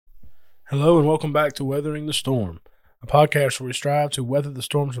Hello and welcome back to Weathering the Storm, a podcast where we strive to weather the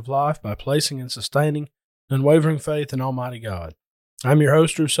storms of life by placing and sustaining unwavering faith in Almighty God. I'm your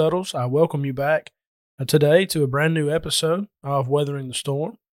host, Drew Suttles. I welcome you back today to a brand new episode of Weathering the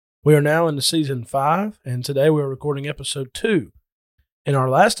Storm. We are now into Season 5, and today we are recording Episode 2. In our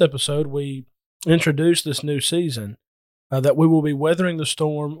last episode, we introduced this new season that we will be weathering the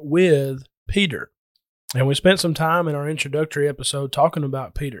storm with Peter. And we spent some time in our introductory episode talking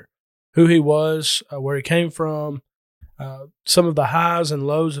about Peter, who he was, where he came from, some of the highs and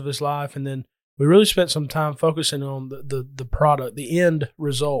lows of his life, and then we really spent some time focusing on the product, the end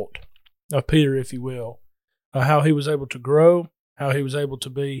result of Peter, if you will, how he was able to grow, how he was able to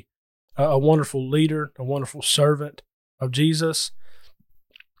be a wonderful leader, a wonderful servant of Jesus,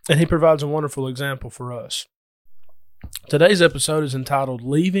 and he provides a wonderful example for us. Today's episode is entitled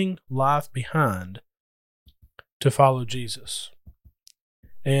Leaving Life Behind to Follow Jesus.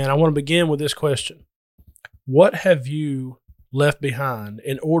 And I want to begin with this question. What have you left behind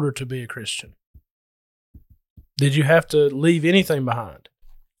in order to be a Christian? Did you have to leave anything behind?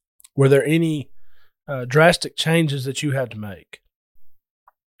 Were there any drastic changes that you had to make?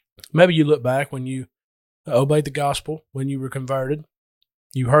 Maybe you look back when you obeyed the gospel, when you were converted.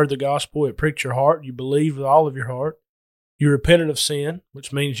 You heard the gospel, it pricked your heart, you believed with all of your heart. You repented of sin,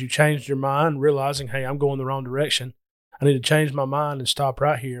 which means you changed your mind, realizing, hey, I'm going the wrong direction. I need to change my mind and stop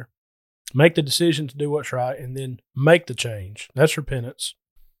right here. Make the decision to do what's right and then make the change. That's repentance.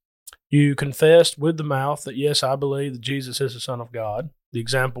 You confessed with the mouth that, yes, I believe that Jesus is the Son of God. The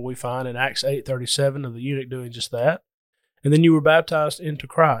example we find in Acts 8:37 of the eunuch doing just that. And then you were baptized into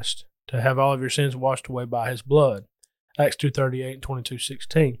Christ to have all of your sins washed away by his blood. Acts 2:38 and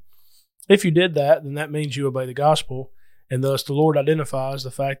 22:16. If you did that, then that means you obey the gospel, and thus the Lord identifies the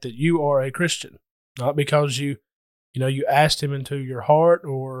fact that you are a Christian, not because you asked him into your heart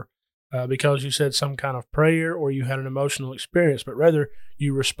or because you said some kind of prayer or you had an emotional experience, but rather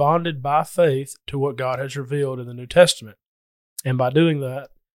you responded by faith to what God has revealed in the New Testament. And by doing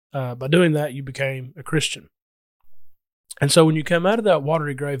that, you became a Christian. And so when you come out of that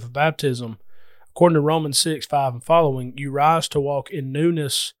watery grave of baptism, according to Romans 6:5 and following, you rise to walk in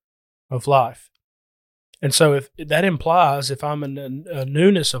newness of life. And so if that implies, if I'm in a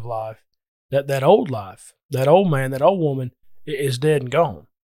newness of life, that old life, that old man, that old woman is dead and gone.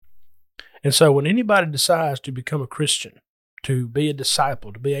 And so when anybody decides to become a Christian, to be a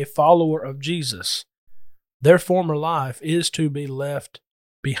disciple, to be a follower of Jesus, their former life is to be left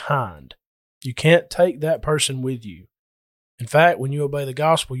behind. You can't take that person with you. In fact, when you obey the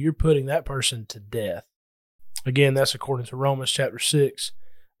gospel, you're putting that person to death. Again, that's according to Romans chapter 6,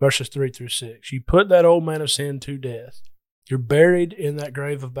 verses 3-6. You put that old man of sin to death. You're buried in that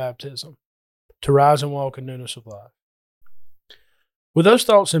grave of baptism to rise and walk in newness of life. With those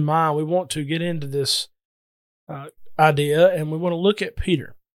thoughts in mind, we want to get into this idea, and we want to look at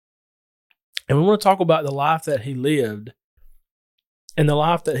Peter. And we want to talk about the life that he lived and the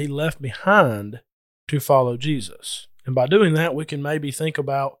life that he left behind to follow Jesus. And by doing that, we can maybe think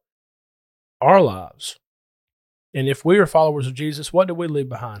about our lives. And if we are followers of Jesus, what did we leave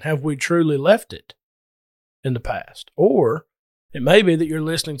behind? Have we truly left it in the past? Or it may be that you're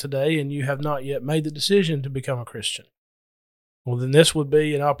listening today and you have not yet made the decision to become a Christian. Well, then this would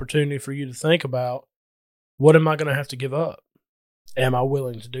be an opportunity for you to think about, what am I going to have to give up? Am I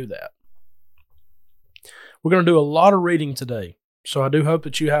willing to do that? We're going to do a lot of reading today, so I do hope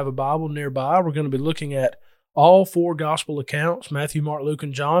that you have a Bible nearby. We're going to be looking at all four gospel accounts, Matthew, Mark, Luke,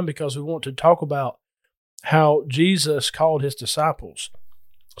 and John, because we want to talk about how Jesus called his disciples,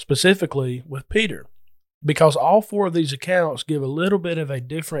 specifically with Peter. Because all four of these accounts give a little bit of a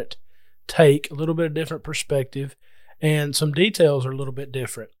different take, a little bit of different perspective, and some details are a little bit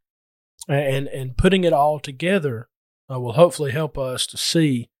different. And putting it all together will hopefully help us to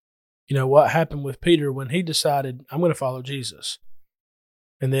see, what happened with Peter when he decided, I'm going to follow Jesus.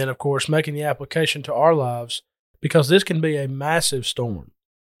 And then, of course, making the application to our lives, because this can be a massive storm.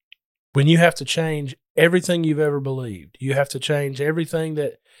 When you have to change everything you've ever believed, you have to change everything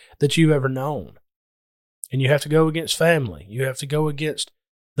that you've ever known. And you have to go against family. You have to go against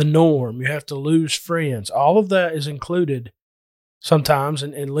the norm. You have to lose friends. All of that is included sometimes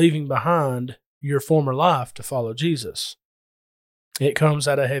in leaving behind your former life to follow Jesus. It comes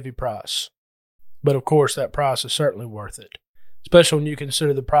at a heavy price. But of course, that price is certainly worth it, especially when you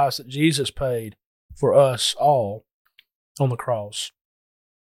consider the price that Jesus paid for us all on the cross.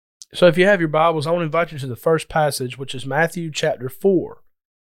 So if you have your Bibles, I want to invite you to the first passage, which is Matthew chapter 4.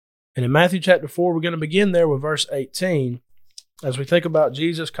 And in Matthew chapter 4, we're going to begin there with verse 18 as we think about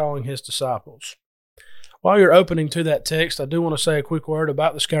Jesus calling his disciples. While you're opening to that text, I do want to say a quick word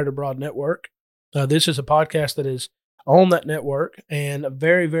about the Scattered Abroad Network. This is a podcast that is on that network, and I'm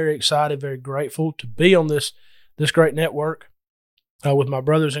very, very excited, very grateful to be on this great network with my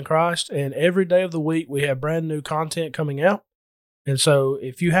brothers in Christ. And every day of the week, we have brand new content coming out. And so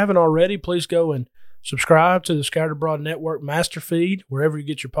if you haven't already, please go and subscribe to the Scattered Abroad Network master feed, wherever you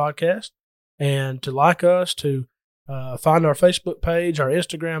get your podcast, and to like us, to find our Facebook page, our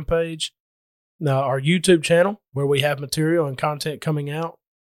Instagram page, our YouTube channel, where we have material and content coming out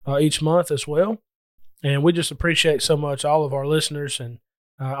each month as well. And we just appreciate so much all of our listeners. And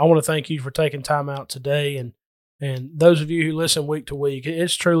I want to thank you for taking time out today. And those of you who listen week to week,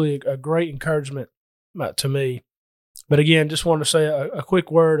 it's truly a great encouragement to me. But again, just want to say a quick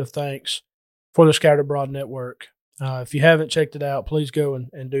word of thanks for the Scattered Abroad Network. If you haven't checked it out, please go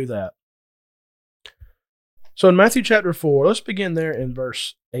and do that. So in Matthew chapter 4, let's begin there in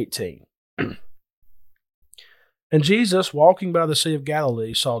verse 18. And Jesus, walking by the Sea of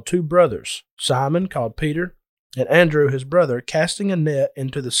Galilee, saw two brothers, Simon, called Peter, and Andrew, his brother, casting a net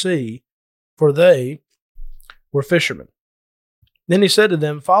into the sea, for they were fishermen. Then he said to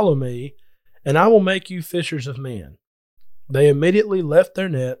them, "Follow me, and I will make you fishers of men." They immediately left their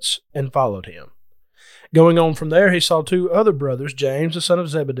nets and followed him. Going on from there, he saw two other brothers, James, the son of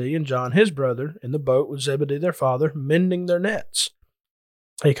Zebedee, and John, his brother, in the boat with Zebedee, their father, mending their nets.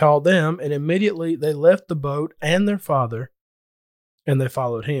 He called them, and immediately they left the boat and their father, and they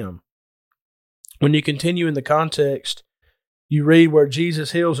followed him. When you continue in the context, you read where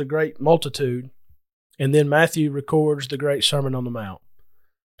Jesus heals a great multitude, and then Matthew records the great Sermon on the Mount.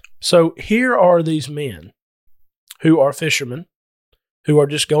 So here are these men who are fishermen, who are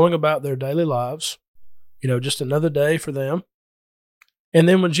just going about their daily lives, just another day for them. And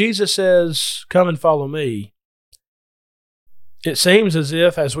then when Jesus says, "Come and follow me," it seems as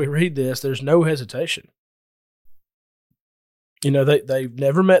if, as we read this, there's no hesitation. They've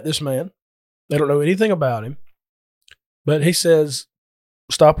never met this man. They don't know anything about him. But he says,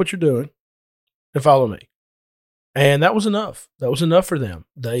 "Stop what you're doing and follow me." And that was enough. That was enough for them.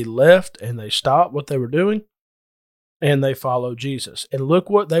 They left and they stopped what they were doing and they followed Jesus. And look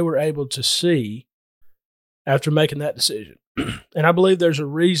what they were able to see after making that decision. And I believe there's a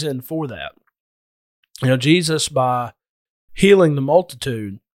reason for that. Jesus, by healing the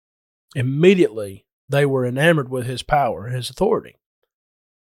multitude, immediately they were enamored with his power and his authority.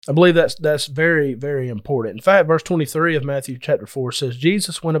 I believe that's very, very important. In fact, verse 23 of Matthew chapter 4 says,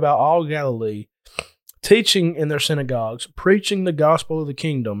 Jesus went about all Galilee, teaching in their synagogues, preaching the gospel of the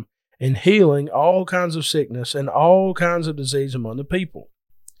kingdom, and healing all kinds of sickness and all kinds of disease among the people.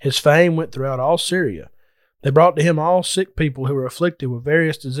 His fame went throughout all Syria. They brought to him all sick people who were afflicted with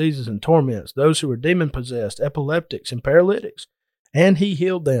various diseases and torments, those who were demon-possessed, epileptics, and paralytics, and he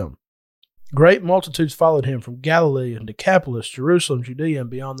healed them. Great multitudes followed him from Galilee and Decapolis, Jerusalem, Judea, and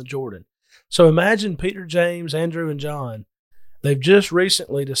beyond the Jordan. So imagine Peter, James, Andrew, and John. They've just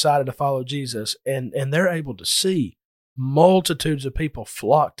recently decided to follow Jesus, and they're able to see multitudes of people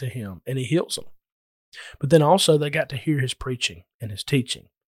flock to him, and he heals them. But then also they got to hear his preaching and his teaching.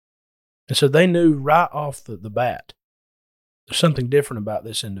 And so they knew right off the bat, there's something different about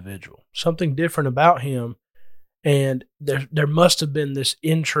this individual, something different about him. And there must have been this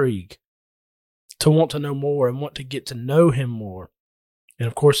intrigue to want to know more and want to get to know him more. And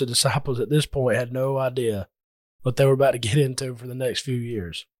of course, the disciples at this point had no idea what they were about to get into for the next few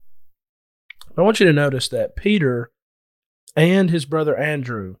years. I want you to notice that Peter and his brother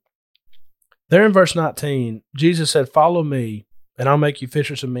Andrew, there in verse 19, Jesus said, "Follow me, and I'll make you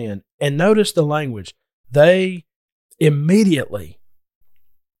fishers of men." And notice the language. They immediately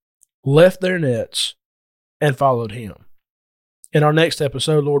left their nets and followed him. In our next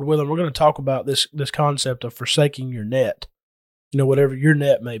episode, Lord willing, we're going to talk about this concept of forsaking your net, whatever your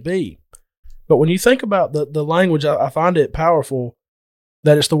net may be. But when you think about the language, I find it powerful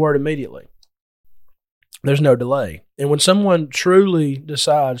that it's the word immediately. There's no delay. And when someone truly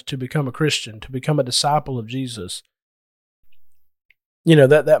decides to become a Christian, to become a disciple of Jesus,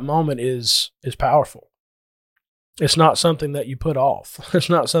 that moment is powerful. It's not something that you put off. It's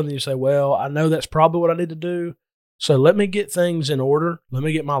not something you say, well, I know that's probably what I need to do, so let me get things in order. Let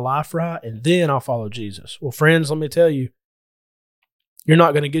me get my life right, and then I'll follow Jesus. Well, friends, let me tell you, you're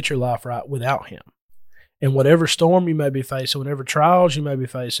not going to get your life right without him. And whatever storm you may be facing, whatever trials you may be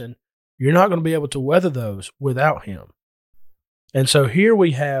facing, you're not going to be able to weather those without him. And so here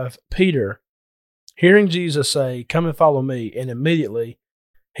we have Peter hearing Jesus say, "Come and follow me," and immediately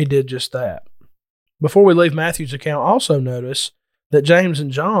he did just that. Before we leave Matthew's account, also notice that James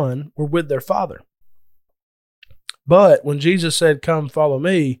and John were with their father. But when Jesus said, "Come, follow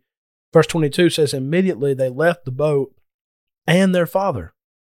me," Verse 22 says, immediately they left the boat and their father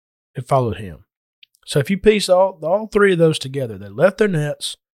and followed him. So if you piece all three of those together, they left their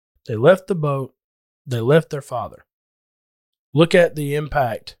nets, they left the boat, they left their father. Look at the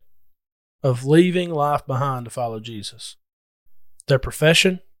impact of leaving life behind to follow Jesus. Their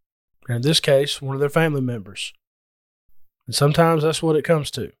profession, and in this case, one of their family members. And sometimes that's what it comes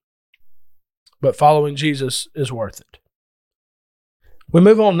to. But following Jesus is worth it. We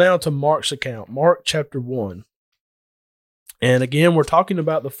move on now to Mark's account, Mark chapter 1. And again, we're talking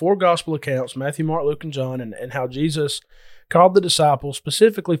about the four gospel accounts, Matthew, Mark, Luke, and John, and how Jesus called the disciples,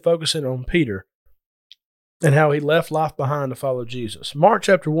 specifically focusing on Peter, and how he left life behind to follow Jesus. Mark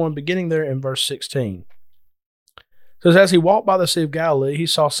chapter 1, beginning there in verse 16. It says, as he walked by the Sea of Galilee, he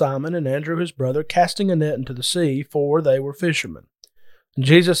saw Simon and Andrew his brother casting a net into the sea, for they were fishermen. And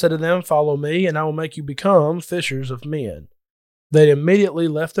Jesus said to them, follow me, and I will make you become fishers of men. They immediately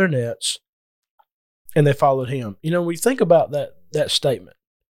left their nets, and they followed him. You know, when you think about that statement,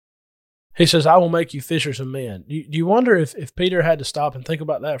 he says, I will make you fishers of men. Do you wonder if Peter had to stop and think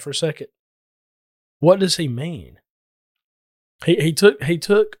about that for a second? What does he mean? He took,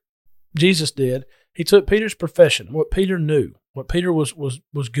 Jesus did, he took Peter's profession, what Peter knew, what Peter was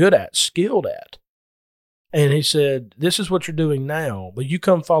good at, skilled at. And he said, this is what you're doing now, but you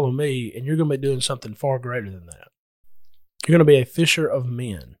come follow me, and you're going to be doing something far greater than that. You're going to be a fisher of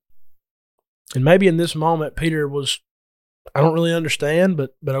men. And maybe in this moment, Peter was, I don't really understand,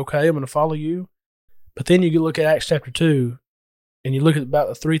 but okay, I'm going to follow you. But then you look at Acts chapter 2, and you look at about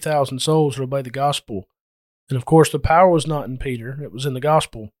the 3,000 souls that obey the gospel. And of course, the power was not in Peter, it was in the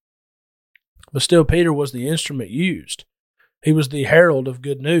gospel. But still, Peter was the instrument used. He was the herald of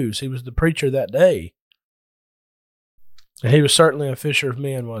good news. He was the preacher that day. And he was certainly a fisher of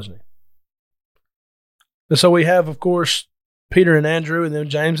men, wasn't he? And so we have, of course, Peter and Andrew, and then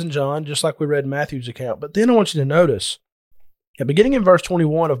James and John, just like we read Matthew's account. But then I want you to notice, beginning in verse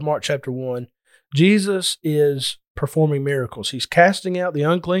 21 of Mark chapter 1, Jesus is performing miracles. He's casting out the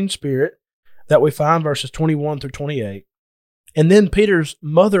unclean spirit that we find verses 21 through 28. And then Peter's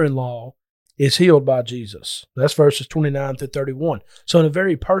mother-in-law is healed by Jesus. That's verses 29 through 31. So in a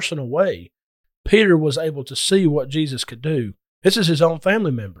very personal way, Peter was able to see what Jesus could do. This is his own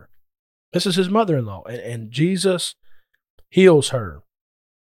family member. This is his mother-in-law. And Jesus heals her.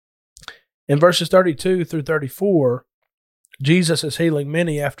 In verses 32 through 34, Jesus is healing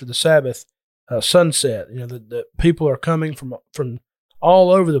many after the Sabbath sunset. You know, the people are coming from all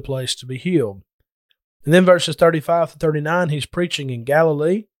over the place to be healed. And then verses 35 to 39, he's preaching in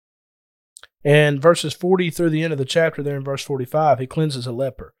Galilee. And verses 40 through the end of the chapter there in verse 45, he cleanses a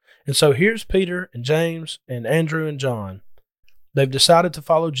leper. And so here's Peter and James and Andrew and John. They've decided to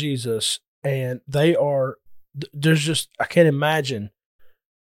follow Jesus, and there's just, I can't imagine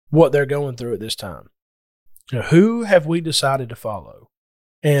what they're going through at this time. You know, who have we decided to follow?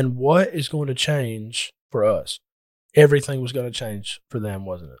 And what is going to change for us? Everything was going to change for them,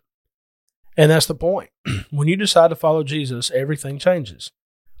 wasn't it? And that's the point. When you decide to follow Jesus, everything changes.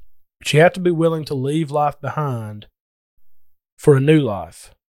 But you have to be willing to leave life behind for a new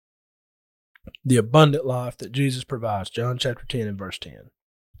life. The abundant life that Jesus provides. John chapter 10 and verse 10.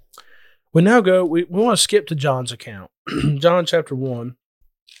 We now go, we want to skip to John's account. John chapter 1,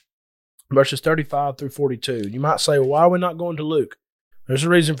 verses 35 through 42. You might say, well, why are we not going to Luke? There's a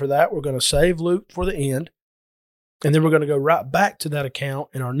reason for that. We're going to save Luke for the end. And then we're going to go right back to that account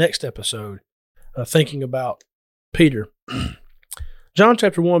in our next episode, thinking about Peter. John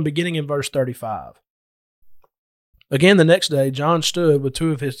chapter 1, beginning in verse 35. Again, the next day, John stood with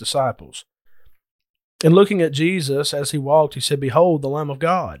two of his disciples. And looking at Jesus as he walked, he said, behold, the Lamb of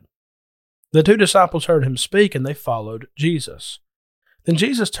God. The two disciples heard him speak, and they followed Jesus. Then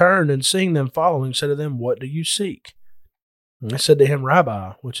Jesus turned, and seeing them following, said to them, what do you seek? And they said to him,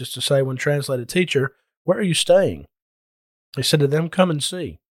 Rabbi, which is to say, when translated, teacher, where are you staying? He said to them, come and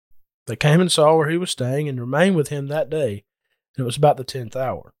see. They came and saw where he was staying, and remained with him that day, and it was about the 10th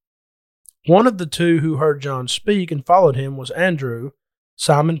hour. One of the two who heard John speak and followed him was Andrew,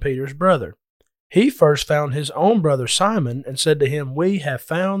 Simon Peter's brother. He first found his own brother Simon and said to him, we have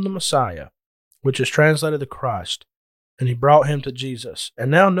found the Messiah, which is translated the Christ. And he brought him to Jesus.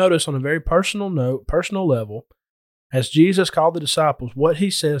 And now notice on a very personal note, personal level, as Jesus called the disciples, what he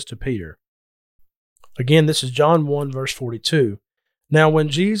says to Peter. Again, this is John 1, verse 42. Now when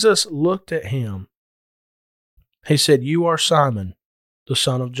Jesus looked at him, he said, you are Simon, the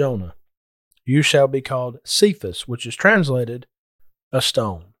son of Jonah. You shall be called Cephas, which is translated a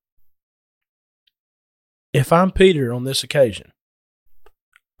stone. If I'm Peter on this occasion,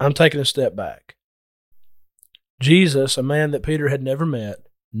 I'm taking a step back. Jesus, a man that Peter had never met,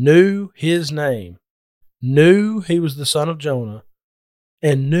 knew his name, knew he was the son of Jonah,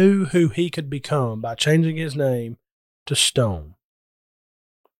 and knew who he could become by changing his name to Stone.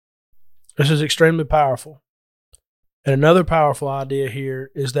 This is extremely powerful. And another powerful idea here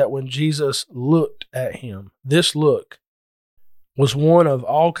is that when Jesus looked at him, this look was one of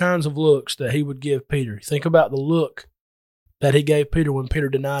all kinds of looks that he would give Peter. Think about the look that he gave Peter when Peter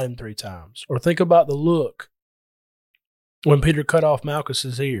denied him 3 times. Or think about the look when Peter cut off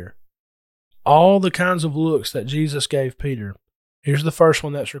Malchus's ear. All the kinds of looks that Jesus gave Peter. Here's the first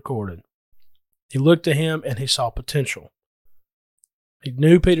one that's recorded. He looked at him and he saw potential. He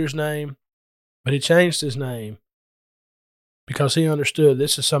knew Peter's name, but he changed his name because he understood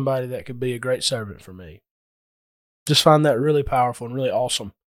this is somebody that could be a great servant for me. Just find that really powerful and really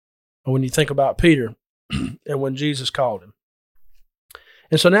awesome when you think about Peter and when Jesus called him.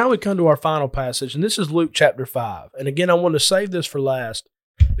 And so now we come to our final passage, and this is Luke chapter 5. And again, I want to save this for last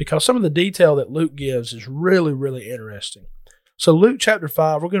because some of the detail that Luke gives is really, really interesting. So Luke chapter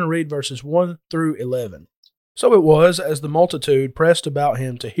 5, we're going to read verses 1 through 11. So it was, as the multitude pressed about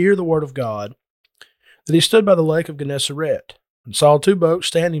him to hear the word of God, that he stood by the lake of Gennesaret and saw 2 boats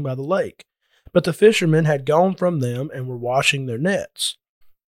standing by the lake. But the fishermen had gone from them and were washing their nets.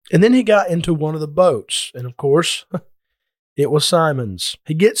 And then he got into one of the boats, and of course, it was Simon's.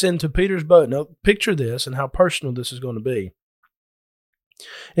 He gets into Peter's boat. Now, picture this and how personal this is going to be.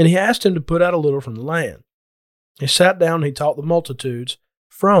 And he asked him to put out a little from the land. He sat down and he taught the multitudes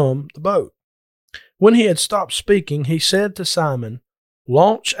from the boat. When he had stopped speaking, he said to Simon,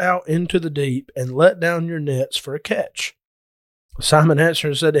 "Launch out into the deep and let down your nets for a catch." Simon answered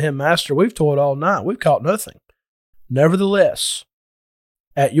and said to him, "Master, we've toiled all night. We've caught nothing. Nevertheless,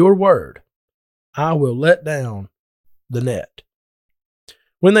 at your word, I will let down the net."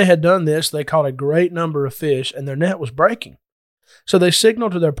 When they had done this, they caught a great number of fish, and their net was breaking. So they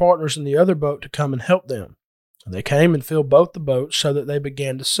signaled to their partners in the other boat to come and help them. And they came and filled both the boats so that they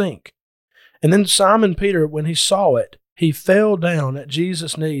began to sink. And then Simon Peter, when he saw it, he fell down at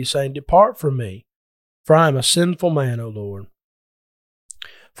Jesus' knees, saying, "Depart from me, for I am a sinful man, O Lord."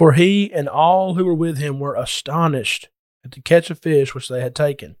 For he and all who were with him were astonished at the catch of fish which they had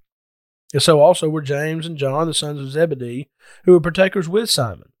taken. And so also were James and John, the sons of Zebedee, who were partakers with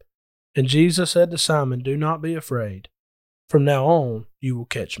Simon. And Jesus said to Simon, "Do not be afraid. From now on you will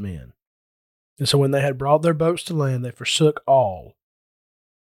catch men." And so when they had brought their boats to land, they forsook all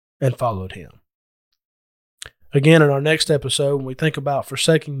and followed him. Again, in our next episode, when we think about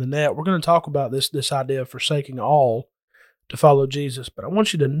forsaking the net, we're going to talk about this idea of forsaking all to follow Jesus. But I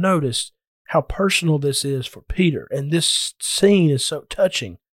want you to notice how personal this is for Peter. And this scene is so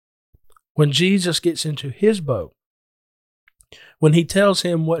touching. When Jesus gets into his boat, when he tells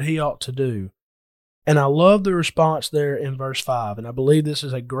him what he ought to do. And I love the response there in verse 5. And I believe this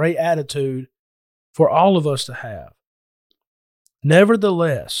is a great attitude for all of us to have.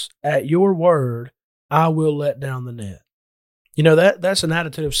 "Nevertheless, at your word, I will let down the net." You know, that's an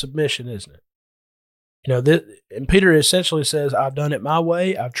attitude of submission, isn't it? You know, and Peter essentially says, I've done it my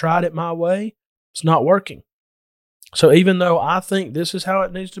way. I've tried it my way. It's not working. So even though I think this is how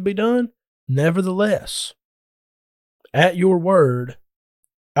it needs to be done, nevertheless, at your word,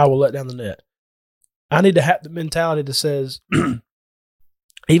 I will let down the net. I need to have the mentality that says,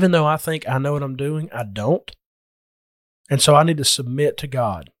 even though I think I know what I'm doing, I don't. And so I need to submit to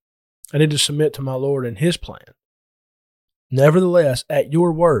God. I need to submit to my Lord and his plan. Nevertheless, at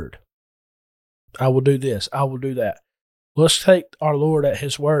your word, I will do this. I will do that. Let's take our Lord at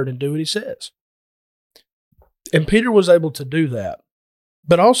his word and do what he says. And Peter was able to do that.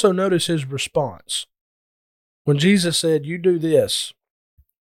 But also notice his response. When Jesus said, "You do this,"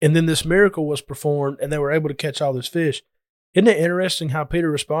 and then this miracle was performed and they were able to catch all this fish, isn't it interesting how Peter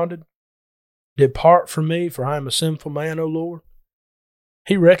responded? "Depart from me, for I am a sinful man, O Lord."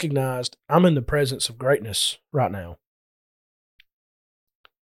 He recognized, I'm in the presence of greatness right now.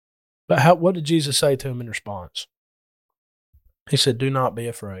 But what did Jesus say to him in response? He said, "Do not be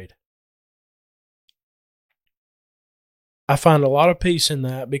afraid." I find a lot of peace in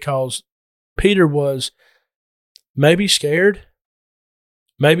that because Peter was maybe scared,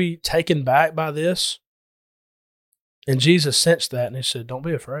 maybe taken back by this. And Jesus sensed that and he said, "Don't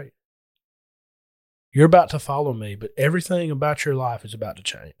be afraid. You're about to follow me, but everything about your life is about to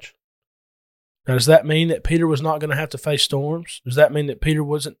change." Now, does that mean that Peter was not going to have to face storms? Does that mean that Peter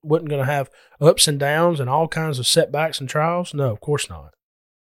wasn't going to have ups and downs and all kinds of setbacks and trials? No, of course not.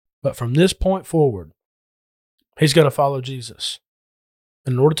 But from this point forward, he's going to follow Jesus.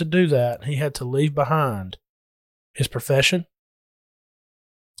 And in order to do that, he had to leave behind his profession.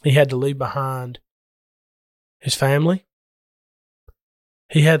 He had to leave behind his family.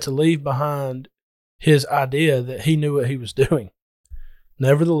 He had to leave behind his idea that he knew what he was doing.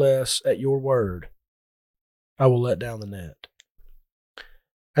 Nevertheless, at your word, I will let down the net.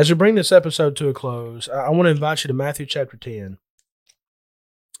 As we bring this episode to a close, I want to invite you to Matthew chapter 10.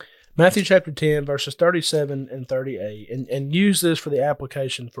 Matthew chapter 10, verses 37 and 38, and use this for the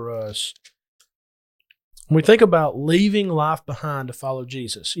application for us. When we think about leaving life behind to follow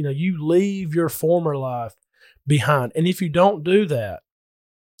Jesus, you leave your former life behind. And if you don't do that,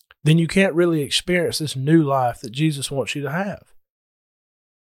 then you can't really experience this new life that Jesus wants you to have.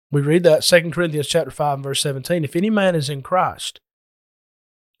 We read that 2 Corinthians chapter 5 and verse 17. If any man is in Christ,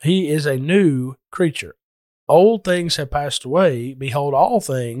 he is a new creature. Old things have passed away. Behold, all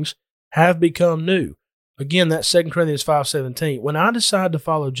things have become new. Again, that's 2 Corinthians 5:17. When I decide to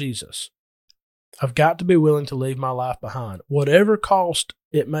follow Jesus, I've got to be willing to leave my life behind, whatever cost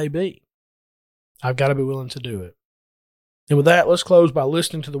it may be. I've got to be willing to do it. And with that, let's close by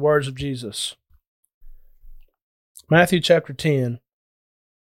listening to the words of Jesus. Matthew chapter 10,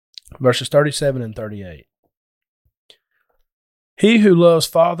 verses 37 and 38. He who loves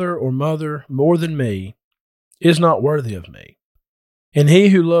father or mother more than me is not worthy of me. And he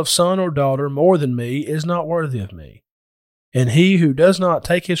who loves son or daughter more than me is not worthy of me. And he who does not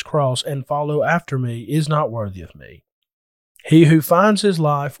take his cross and follow after me is not worthy of me. He who finds his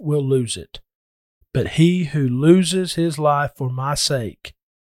life will lose it, but he who loses his life for my sake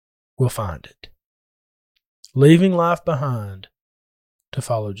will find it. Leaving life behind to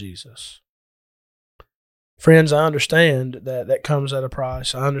follow Jesus. Friends, I understand that comes at a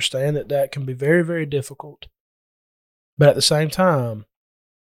price. I understand that can be very, very difficult. But at the same time,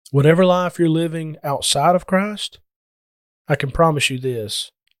 whatever life you're living outside of Christ, I can promise you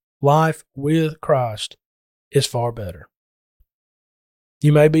this: life with Christ is far better.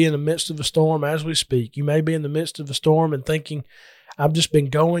 You may be in the midst of a storm as we speak. You may be in the midst of a storm and thinking, I've just been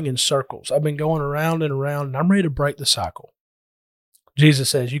going in circles. I've been going around and around, and I'm ready to break the cycle. Jesus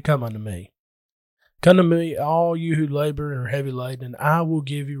says, you come unto me. Come to me, all you who labor and are heavy laden, and I will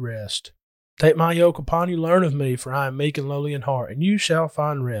give you rest. Take my yoke upon you, learn of me, for I am meek and lowly in heart, and you shall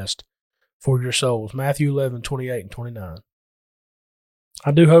find rest for your souls. Matthew 11:28 and 29.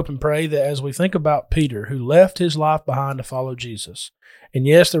 I do hope and pray that as we think about Peter, who left his life behind to follow Jesus, and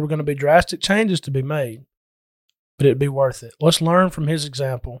yes, there were going to be drastic changes to be made, but it'd be worth it. Let's learn from his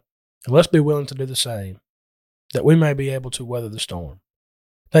example, and let's be willing to do the same, that we may be able to weather the storm.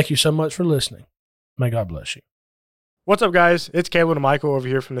 Thank you so much for listening. May God bless you. What's up, guys? It's Caleb and Michael over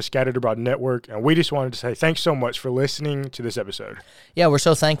here from the Scattered Abroad Network, and we just wanted to say thanks so much for listening to this episode. Yeah, we're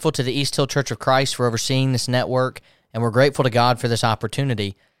so thankful to the East Hill Church of Christ for overseeing this network, and we're grateful to God for this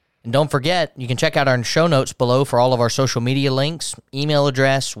opportunity. And don't forget, you can check out our show notes below for all of our social media links, email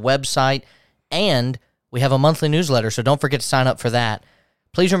address, website, and we have a monthly newsletter, so don't forget to sign up for that.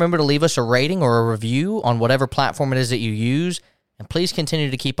 Please remember to leave us a rating or a review on whatever platform it is that you use, and please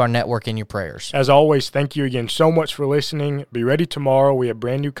continue to keep our network in your prayers. As always, thank you again so much for listening. Be ready tomorrow. We have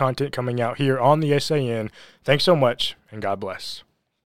brand new content coming out here on the SAN. Thanks so much, and God bless.